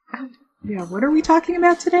Yeah, what are we talking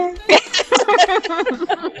about today?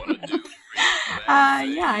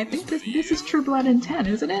 Yeah, I think this is True Blood in 10,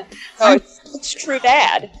 isn't it? Oh, it's True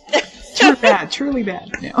Dad. True bad, truly bad.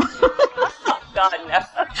 No. God,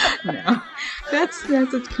 no. No. That's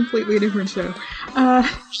a completely different show. Uh,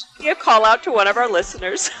 You call out to one of our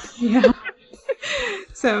listeners. yeah.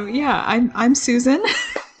 So yeah, I'm Susan,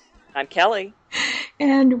 I'm Kelly.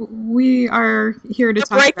 and we are here to The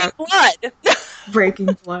talk Breaking about Blood.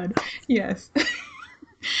 Breaking Blood. Yes.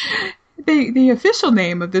 The official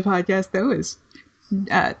name of the podcast, though, is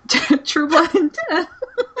True Blood in 10.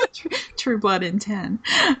 True Blood in 10.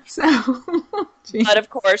 So, But of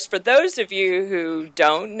course, for those of you who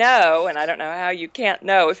don't know, and I don't know how you can't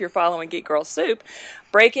know if you're following Geek Girl Soup,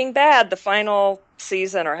 Breaking Bad, the final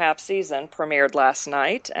season or half season, premiered last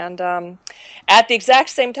night, and at the exact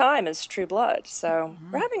same time as True Blood. So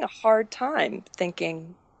we're having a hard time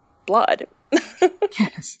thinking blood.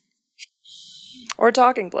 yes. Or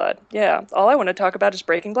talking blood. Yeah. All I want to talk about is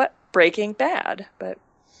Breaking Bad. But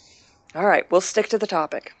all right, we'll stick to the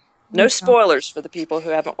topic. No spoilers for the people who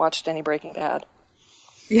haven't watched any Breaking Bad.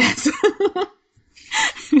 Yes.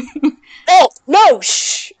 Oh, no,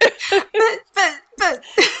 shh. but.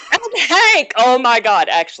 And Hank. Oh my God.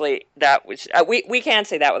 Actually, that was we can't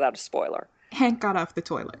say that without a spoiler. Hank got off the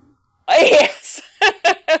toilet. Yes.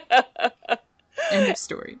 End of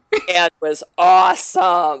story. It was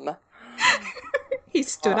awesome. He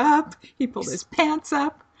stood up. He pulled his pants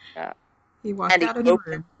up. Yeah. He walked out of the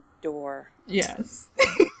room. The door. Yes.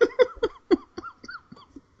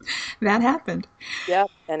 That happened. Yep,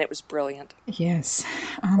 and it was brilliant. Yes.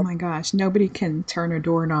 Oh my gosh. Nobody can turn a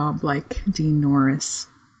doorknob like Dean Norris.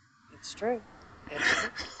 It's true.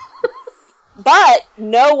 But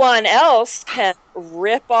no one else can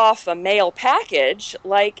rip off a mail package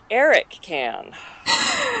like Eric can.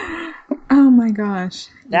 Oh my gosh.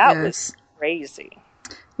 That was crazy.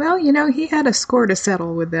 Well, he had a score to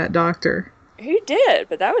settle with that doctor. He did,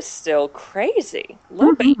 but that was still crazy.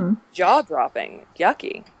 Lumpy, jaw-dropping,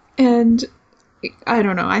 yucky. And I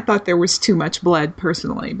don't know. I thought there was too much blood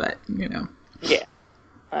personally, but Yeah.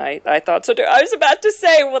 I thought so too. I was about to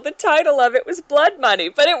say, well, the title of it was Blood Money,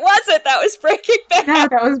 but it wasn't. That was Breaking Bad. No,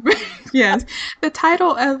 that was yes. The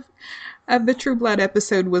title of the True Blood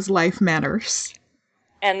episode was Life Matters,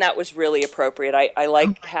 and that was really appropriate. I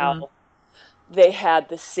liked how they had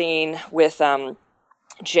the scene with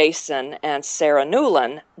Jason and Sarah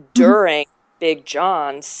Newland during Big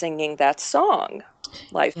John singing that song,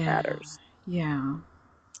 Life Matters. Yeah.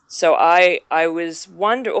 So I was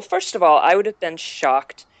wondering, well, first of all, I would have been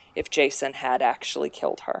shocked if Jason had actually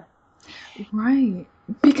killed her. Right.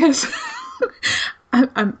 Because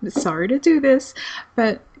I'm sorry to do this,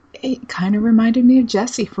 but it kind of reminded me of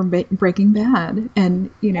Jesse from Breaking Bad.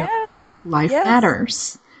 And, life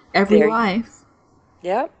matters. Every life.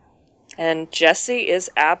 Yep. And Jesse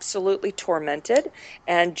is absolutely tormented,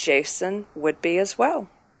 and Jason would be as well.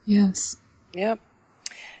 Yes. Yep.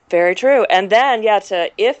 Very true. And then,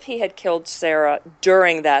 if he had killed Sarah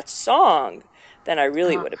during that song, then I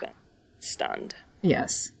really would have been stunned.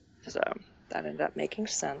 Yes. So that ended up making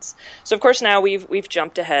sense. So, of course, now we've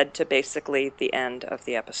jumped ahead to basically the end of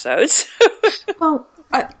the episodes. Well,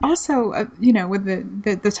 also, with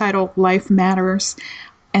the title Life Matters,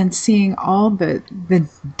 and seeing all the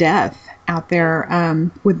death out there,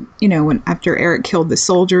 with when after Eric killed the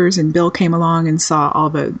soldiers and Bill came along and saw all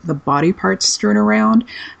the body parts strewn around.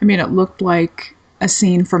 I mean, it looked like a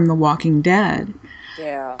scene from The Walking Dead.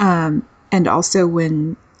 Yeah. And also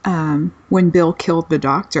when Bill killed the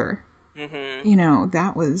doctor,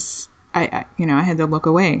 that was I had to look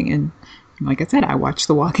away, and like I said, I watched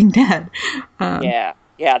The Walking Dead.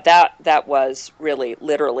 Yeah, that was really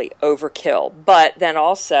literally overkill. But then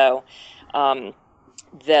also,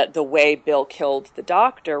 the way Bill killed the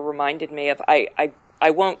doctor reminded me of I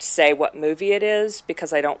won't say what movie it is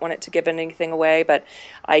because I don't want it to give anything away. But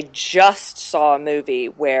I just saw a movie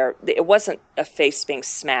where it wasn't a face being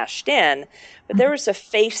smashed in, but there was a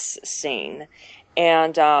face scene,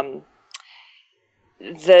 and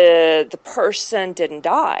the person didn't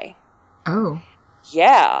die. Oh.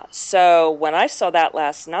 Yeah, so when I saw that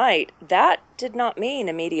last night, that did not mean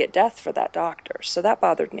immediate death for that doctor, so that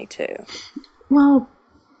bothered me too. Well,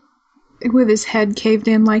 with his head caved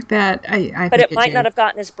in like that, I but think it might not have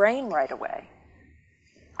gotten his brain right away.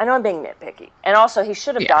 I know I'm being nitpicky. And also, he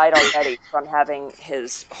should have died already from having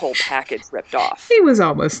his whole package ripped off. He was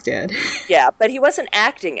almost dead. Yeah, but he wasn't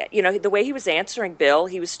acting it. The way he was answering Bill,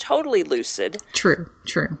 he was totally lucid. True.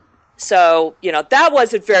 So, that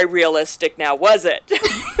wasn't very realistic now, was it?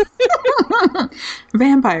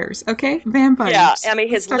 Vampires, okay? Vampires. Yeah, I mean,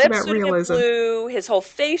 Let's his talk lips about would have been realism. blue, his whole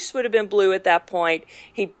face would have been blue at that point.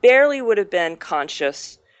 He barely would have been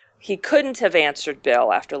conscious. He couldn't have answered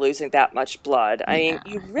Bill after losing that much blood. I mean,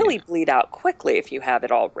 you really bleed out quickly if you have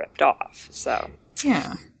it all ripped off. So,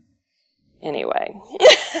 Yeah. anyway.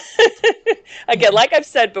 Again, like I've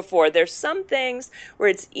said before, there's some things where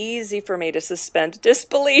it's easy for me to suspend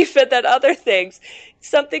disbelief, and then other things,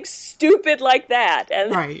 something stupid like that.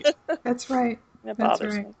 And Right. That's right. it That's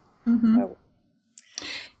bothers right. me. Mm-hmm.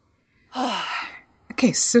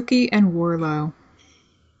 Okay, Suki and Warlow.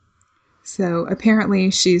 So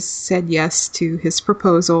apparently she's said yes to his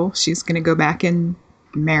proposal. She's going to go back and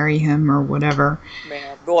marry him or whatever.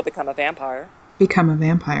 Man, will become a vampire. Become a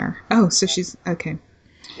vampire. Oh, so she's... Okay.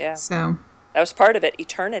 Yeah. So... That was part of it,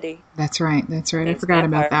 eternity. That's right. That's right. I Means forgot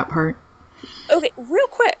vampire. about that part. Okay, real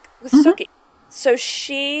quick with Suki. So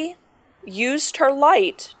she used her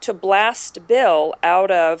light to blast Bill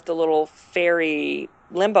out of the little fairy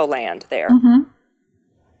limbo land there. Mm-hmm.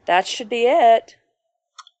 That should be it.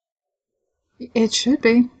 It should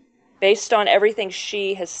be. Based on everything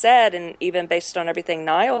she has said, and even based on everything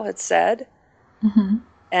Niall had said. Mm-hmm.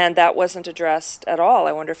 And that wasn't addressed at all.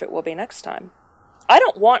 I wonder if it will be next time. I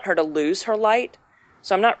don't want her to lose her light,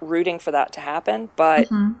 so I'm not rooting for that to happen. But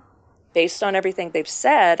based on everything they've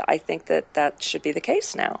said, I think that should be the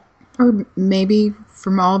case now. Or maybe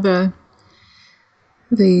from all the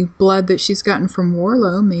blood that she's gotten from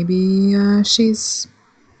Warlow, maybe she's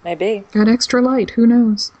got extra light. Who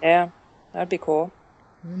knows? Yeah, that'd be cool.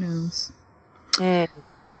 Who knows? Mm.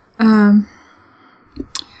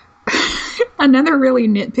 Another really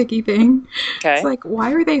nitpicky thing. Okay. It's like,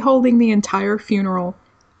 why are they holding the entire funeral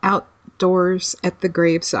outdoors at the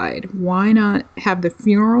graveside? Why not have the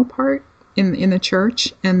funeral part in the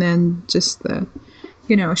church and then just the,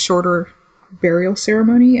 a shorter burial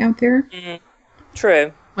ceremony out there? Mm-hmm.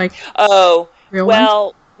 True. Like, well,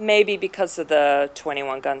 life? Maybe because of the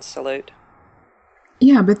 21 gun salute.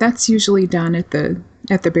 Yeah, but that's usually done at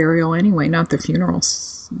the burial anyway, not the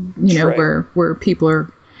funerals. Where people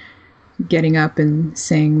are getting up and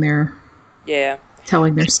saying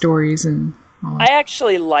telling their stories and all that. I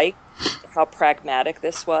actually like how pragmatic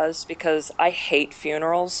this was, because I hate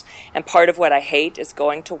funerals, and part of what I hate is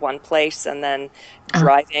going to one place and then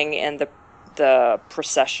driving in the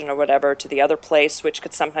procession or whatever to the other place, which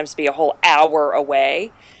could sometimes be a whole hour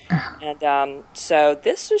away. And so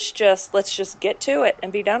this was just, let's just get to it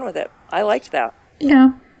and be done with it. I liked that.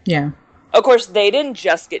 Yeah. Of course, they didn't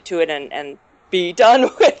just get to it and be done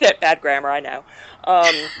with it. Bad grammar, I know.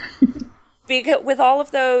 Because with all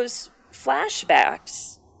of those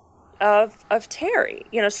flashbacks of Terry,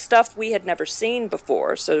 stuff we had never seen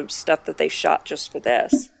before, so stuff that they shot just for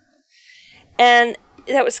this. And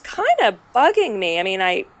that was kind of bugging me. I mean,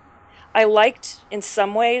 I liked, in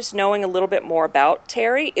some ways, knowing a little bit more about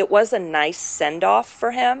Terry. It was a nice send-off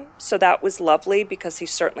for him, so that was lovely because he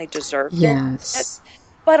certainly deserved it.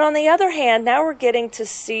 But on the other hand, now we're getting to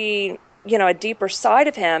see, a deeper side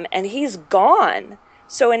of him, and he's gone.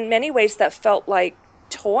 So in many ways, that felt like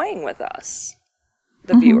toying with us,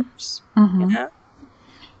 the viewers. Mm-hmm.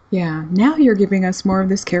 Yeah, now you're giving us more of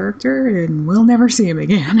this character, and we'll never see him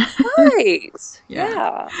again. Right.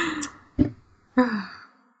 Yeah.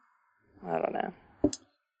 I don't know.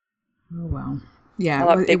 Oh, well.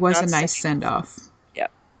 Yeah, it was a nice send-off. Yeah.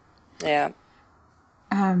 Yeah.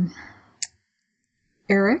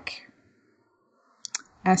 Eric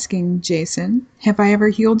asking Jason, have I ever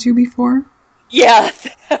healed you before? Yeah.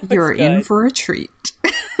 You're in for a treat.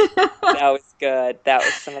 That was good. That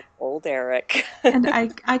was some old Eric. And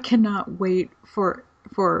I cannot wait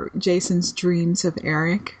for Jason's dreams of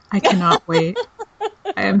Eric. I cannot wait.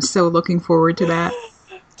 I am so looking forward to that.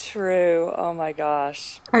 True. Oh my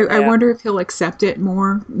gosh. I wonder if he'll accept it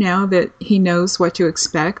more now that he knows what to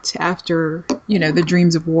expect after, the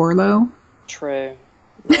dreams of Warlow. True.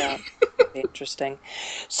 Yeah. Interesting.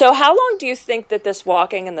 So how long do you think that this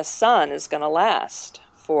walking in the sun is going to last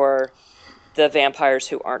for the vampires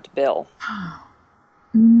who aren't Bill?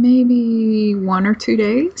 Maybe 1 or 2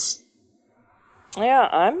 days. Yeah,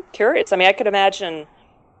 I'm curious. I mean, I could imagine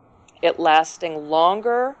it lasting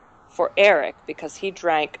longer for Eric because he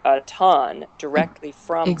drank a ton directly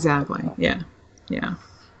from Exactly. Warlow. Yeah.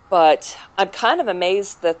 But I'm kind of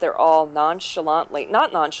amazed that they're all not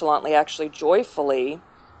nonchalantly, actually joyfully,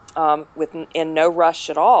 in no rush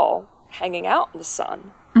at all, hanging out in the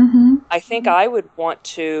sun. Mm-hmm. I think I would want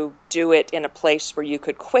to do it in a place where you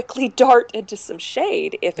could quickly dart into some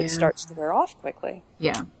shade if it starts to wear off quickly.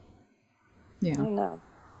 Yeah. I don't know.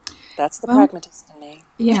 That's the pragmatist in me.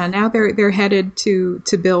 Yeah, now they're headed to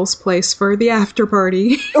Bill's place for the after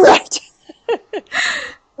party. Right.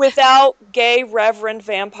 Without gay Reverend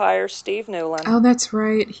vampire Steve Newland. Oh, that's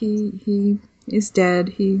right. He is dead.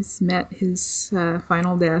 He's met his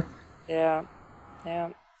final death. Yeah.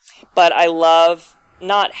 But I love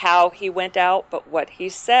not how he went out, but what he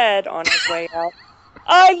said on his way out.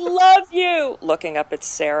 I love you! Looking up at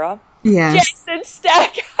Sarah. Yes. Jason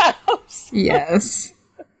Stackhouse! Yes.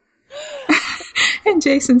 And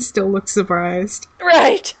Jason still looks surprised.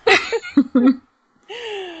 Right.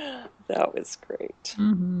 That was great.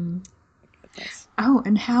 Mm-hmm. Oh,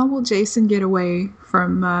 and how will Jason get away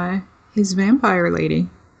from his vampire lady?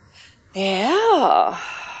 Yeah.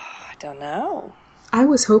 I don't know. I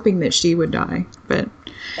was hoping that she would die, but...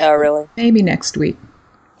 Oh, really? Maybe next week.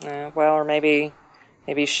 Well, or maybe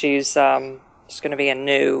she's just going to be a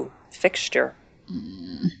new fixture.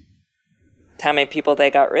 How many people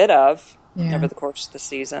they got rid of over the course of the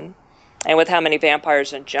season. And with how many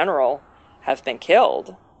vampires in general have been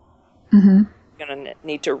killed. Mm-hmm. You're going to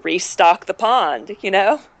need to restock the pond, you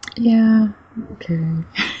know? Yeah. Okay.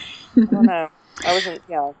 I don't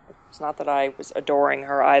know. It's not that I was adoring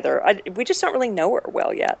her either. We just don't really know her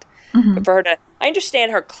well yet. Mm-hmm. But for her I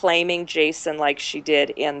understand her claiming Jason like she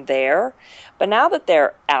did in there. But now that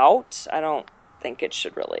they're out, I don't think it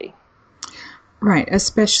should really. Right,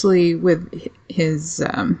 especially with his,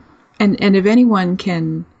 and if anyone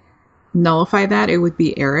can nullify that, it would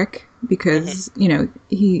be Eric, because,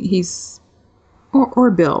 he's, or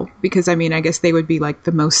Bill, because, I guess they would be, like,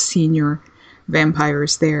 the most senior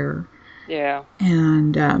vampires there. Yeah.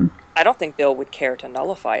 And, I don't think Bill would care to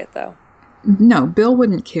nullify it, though. No, Bill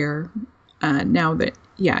wouldn't care, now that,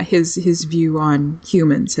 his view on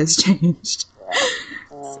humans has changed.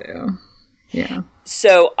 So, yeah.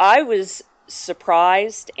 So, I was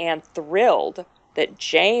surprised and thrilled that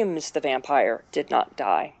James the vampire did not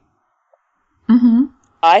die. Mm-hmm.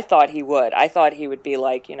 I thought he would. I thought he would be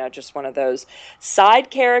like, just one of those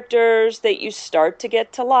side characters that you start to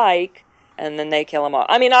get to like, and then they kill him off.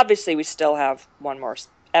 Obviously we still have one more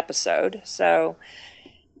episode, so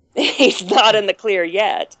he's not in the clear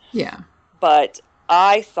yet. Yeah. But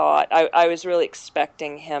I thought, I was really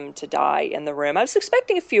expecting him to die in the room. I was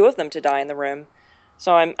expecting a few of them to die in the room.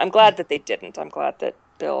 So I'm glad that they didn't. I'm glad that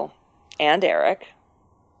Bill and Eric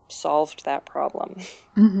solved that problem.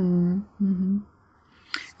 Mm-hmm. Mm-hmm.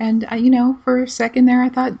 And, for a second there, I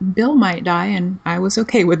thought Bill might die, and I was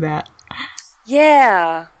okay with that.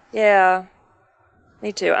 Yeah.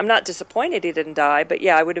 Me too. I'm not disappointed he didn't die, but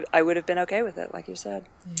I would have been okay with it, like you said.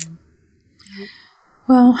 Yeah.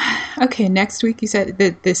 Well, okay, next week you said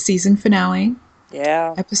the season finale.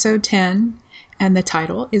 Yeah. Episode 10, and the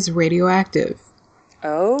title is Radioactive.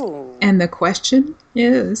 Oh. And the question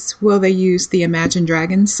is, will they use the Imagine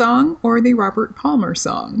Dragons song or the Robert Palmer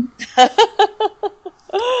song?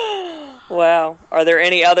 Wow. Are there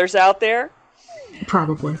any others out there?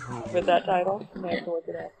 Probably. With that title?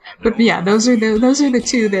 But yeah, those are the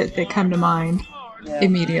two that come to mind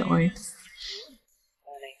immediately.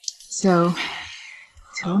 So,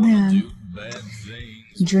 till then,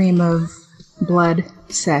 dream of blood,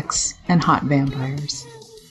 sex, and hot vampires.